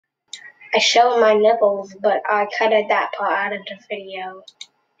I showed my nipples, but I cut that part out of the video.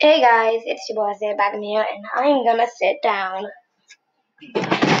 Hey guys, it's your boy Zay back in here, and I'm gonna sit down.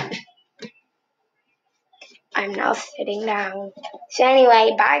 I'm now sitting down. So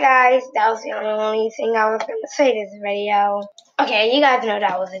anyway, bye guys. That was the only thing I was gonna say this video. Okay, you guys know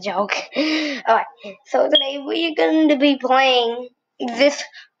that was a joke. Alright, so today we're going to be playing this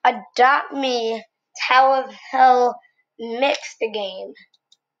Adopt Me Tower of Hell mixed game.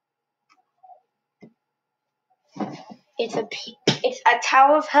 It's a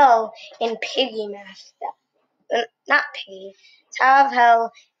Tower of Hell in Piggy mashed up. Not Piggy. Tower of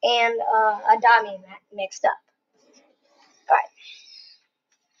Hell and Adopt Me mixed up. Alright.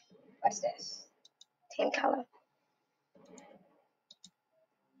 What's this? Tan color.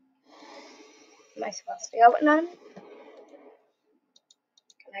 Am I supposed to go with none?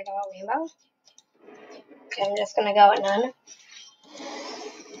 Can I go with rainbow? Okay, I'm just gonna go with none.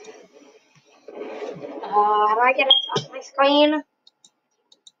 How do I get it off my screen?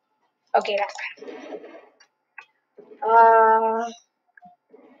 Okay, that's better.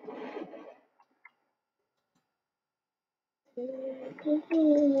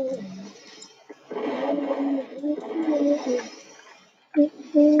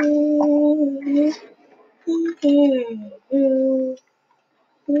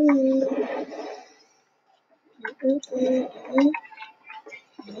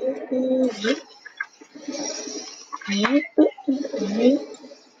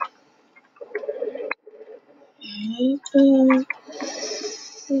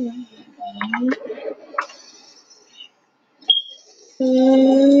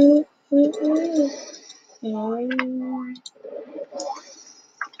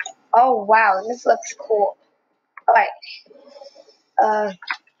 Oh wow, this looks cool. Alright.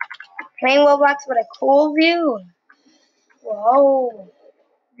 Playing Roblox with a cool view. Whoa.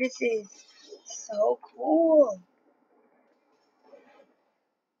 This is so cool.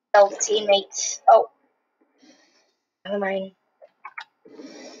 Oh, teammates. Oh. Never mind.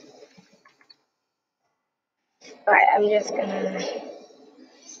 Alright, I'm just gonna...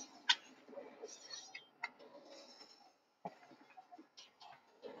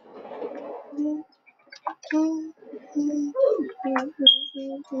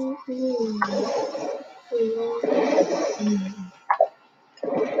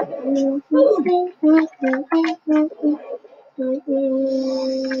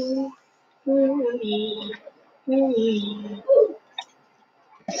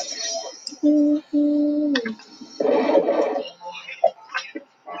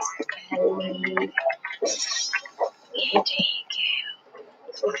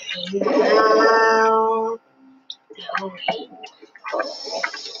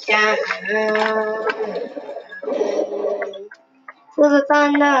 To the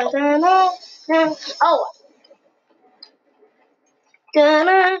thunder, oh!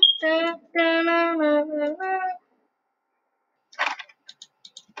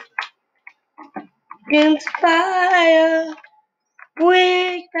 Inspire,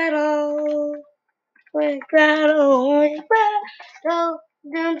 quick battle, quick battle, quick battle,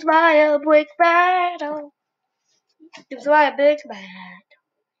 inspire, quick battle, inspire, big battle,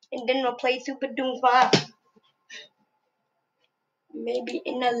 and then we'll play Super Doomsfire. Maybe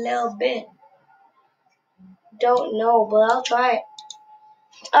in a little bit. Don't know, but I'll try it.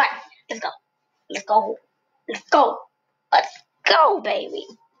 Alright, let's go. Let's go. Let's go. Let's go, baby.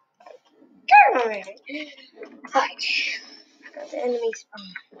 Come on. Alright. The enemy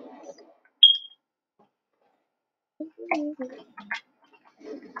spawn.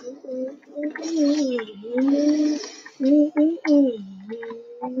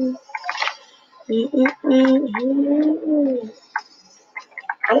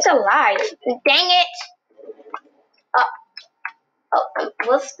 I'm still alive. Dang it!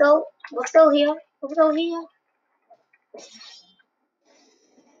 We're still here. We're still here.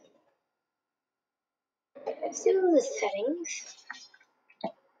 Let's do the settings.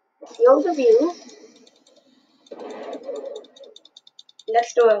 Field of view.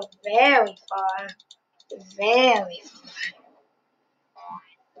 Let's do it very far. Very far.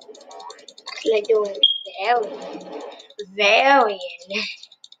 Let's do it very in.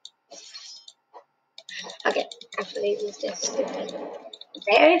 Okay, actually this is just stupid.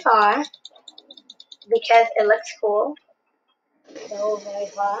 Very far. Because it looks cool. So very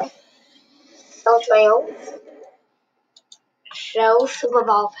far. So trails. Show Super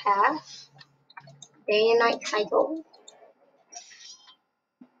Bowl pass. Day and night cycle.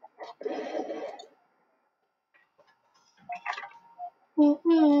 Look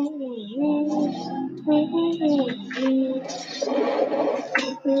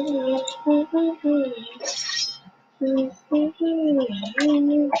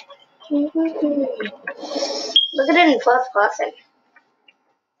at it in first person.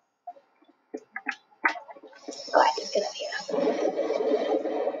 Alright, let's get up here.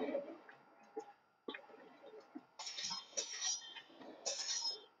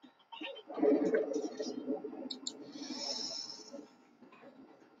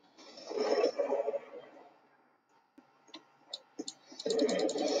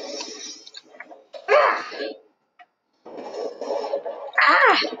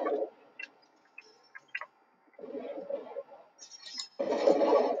 Ah!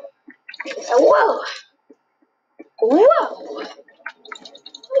 Whoa! Whoa!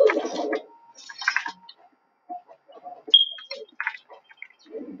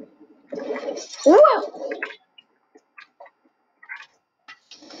 Whoa!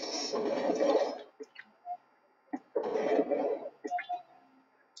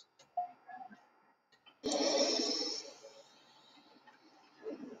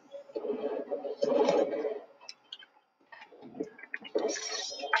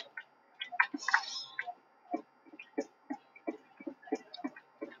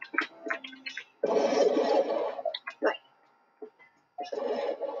 Right.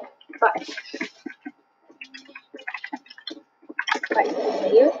 Right. Right. Over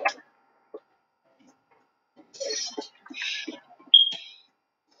here.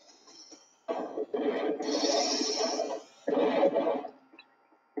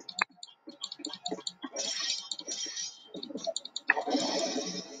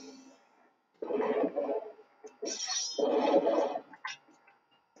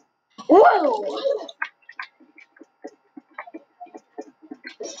 Whoa! Whoa!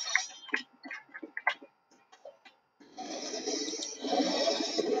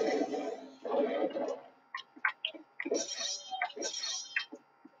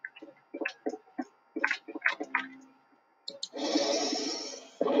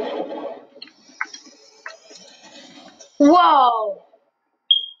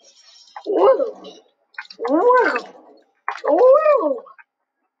 Whoa! Whoa! Whoa!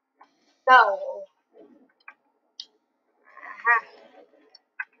 No. Uh-huh.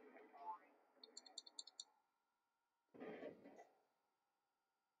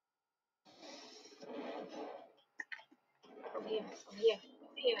 Over here. Over here.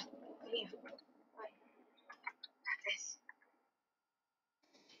 Over here. Over here. Right. Like this.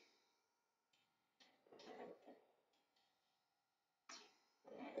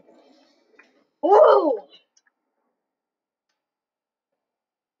 Whoa!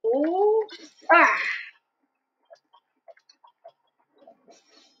 Ooh. Ah.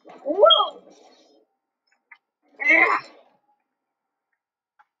 Whoa! Yeah.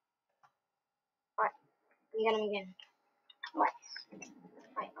 Alright, again. Alright,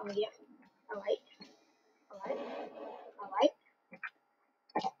 alright, over here. Alright, alright, alright.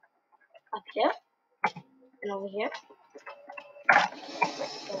 Up here, and over here.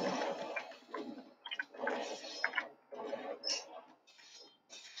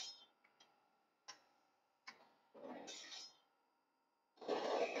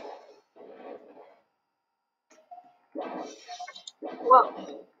 Whoa.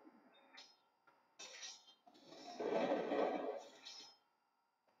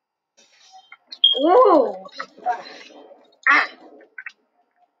 Whoa! Ah!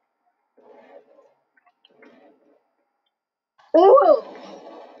 Whoa!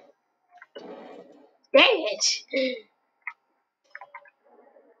 Dang it!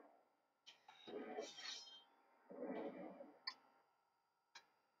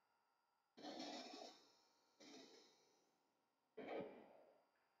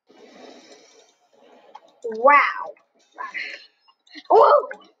 Wow! Whoa!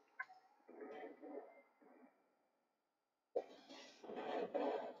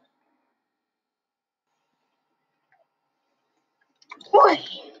 Boy!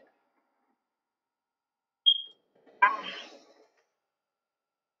 Ah.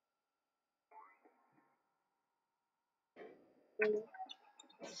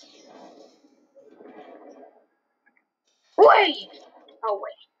 Wait! Oh,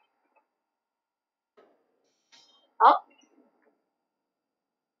 wait. Oh,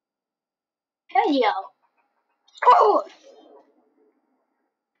 hey, yo. Oh!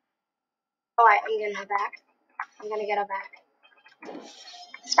 Alright, I'm getting her back. I'm gonna get her back.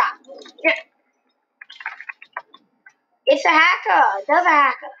 Stop. Yeah. It's a hacker. That's a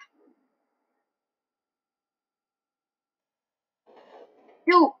hacker.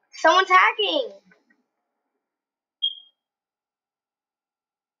 Dude, someone's hacking.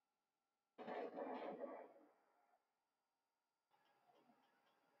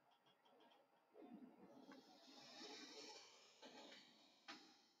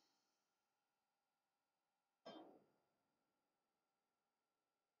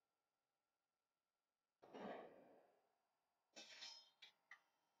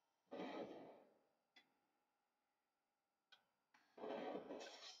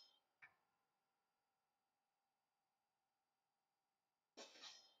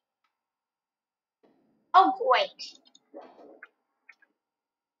 wait.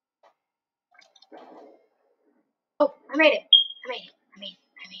 Oh, I made it. I made it. I made it.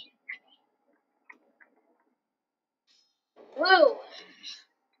 I made it. Woo!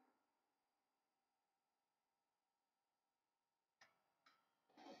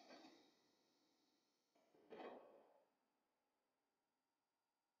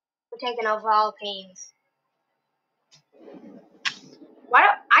 We're taking over all teams. Why do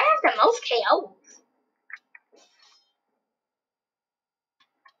I have the most KOs?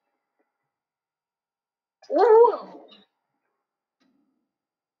 Woo!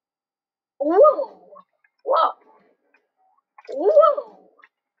 Woo! Whoa! Woo!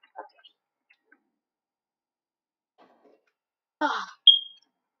 Oh,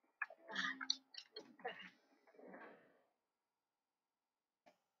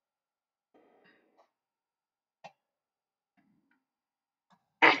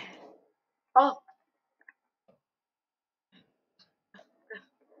 oh,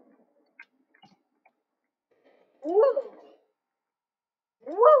 woo!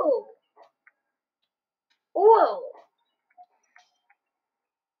 Woo! Woo!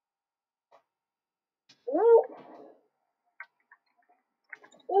 Woo!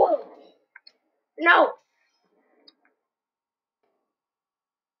 Woo! No!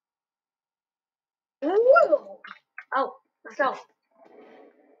 Woo! Oh, let's go.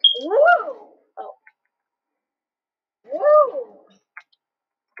 Woo! Oh, woo!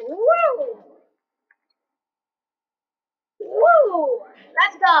 Woo! Woo!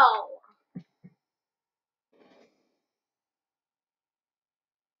 Let's go.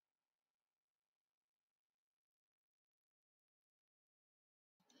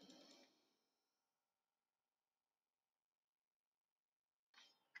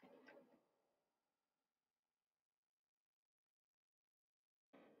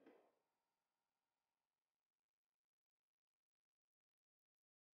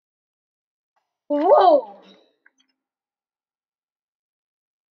 Whoa!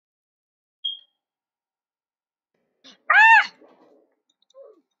 Ah!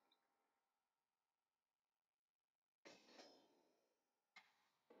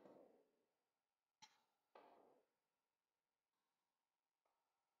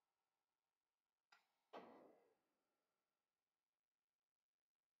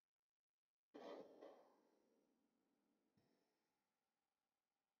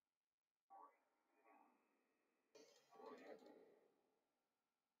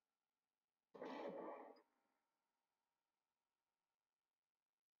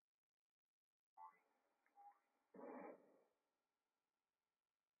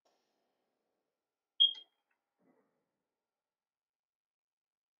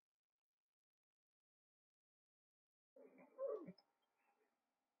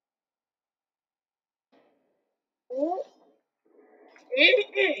 Ooh.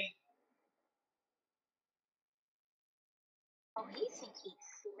 Oh, he think he's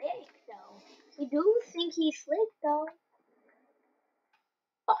slick though. He do think he's slick though.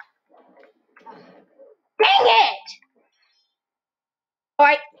 Oh, dang it! All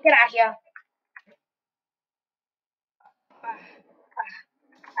right, get out of here. Ah,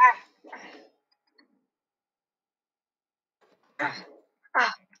 ah, ah,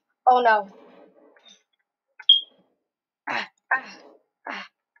 ah. Oh no. Ah, ah, ah,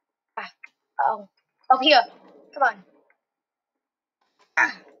 ah. Oh, up here. Come on.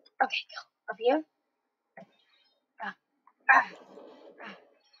 Ah. Okay, go up here. Ah, ah,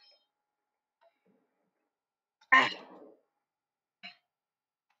 ah,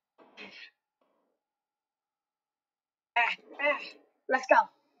 ah, ah. Let's go.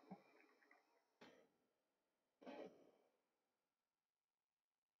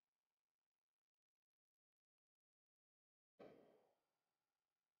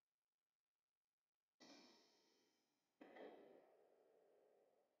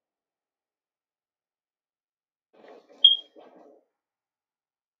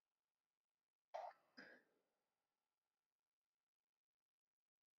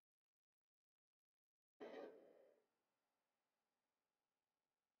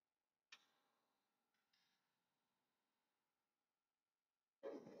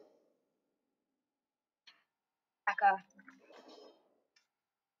 Sucker,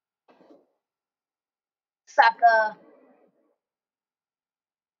 sucker.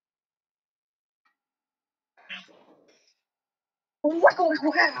 Waka waka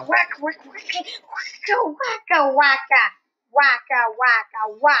waka waka waka waka waka waka waka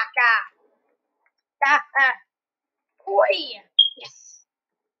waka. Ah, ah. Oi. Yes.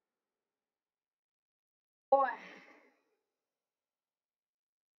 Boy.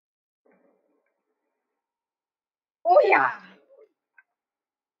 Oh yeah.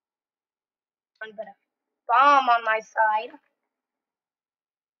 I'm gonna bomb on my side.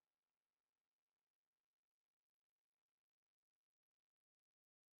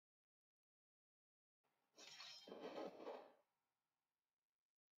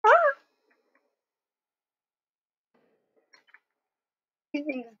 Ah! He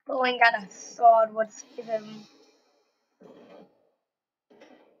thinks pulling out a sword would save him.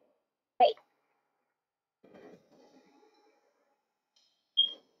 Wait.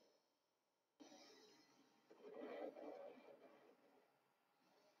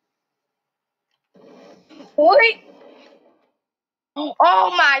 Wait. Oh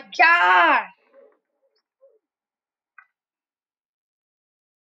my god!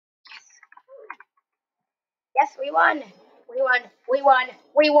 Yes, we won. We won. We won.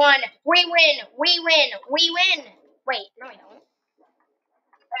 We won. We win. We win. We win. Wait, no, we don't.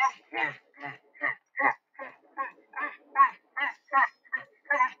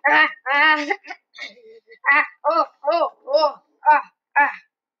 Oh, oh, oh,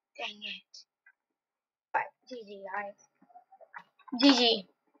 dang it. But GG, guys. GG.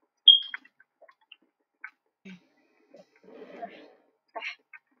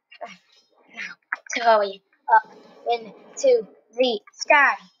 Now, Toey, up into the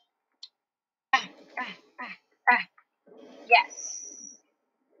sky. Ah, ah, ah, ah. Yes.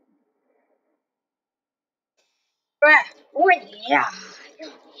 Oh, yeah.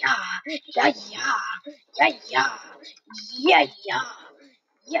 Yeah, yeah, yeah, yeah, yeah, yeah, yeah,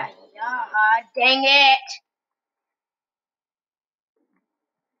 yeah, yeah. Dang it.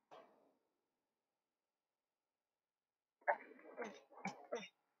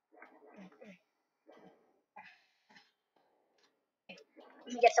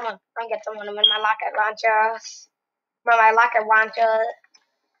 Let me get someone. I'm gonna get someone with my rocket launchers. With my rocket launcher.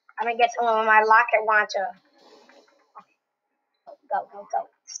 I'm gonna get someone with my rocket launcher. Go, go, go.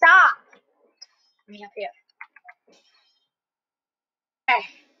 Stop! Me up here. Hey,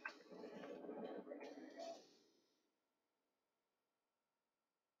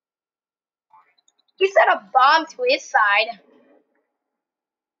 he set a bomb to his side.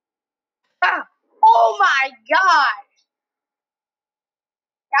 Ah, oh my god!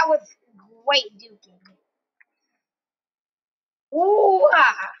 That was great duking. Ooh,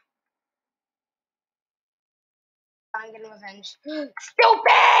 ah. I'm getting revenge.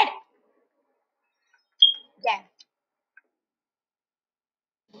 Stupid! Yeah.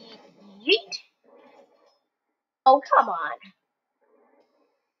 Yeet. Oh, come on.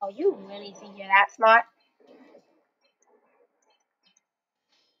 Oh, you really think you're that smart?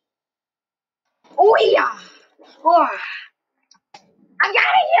 Oh, yeah. Oh.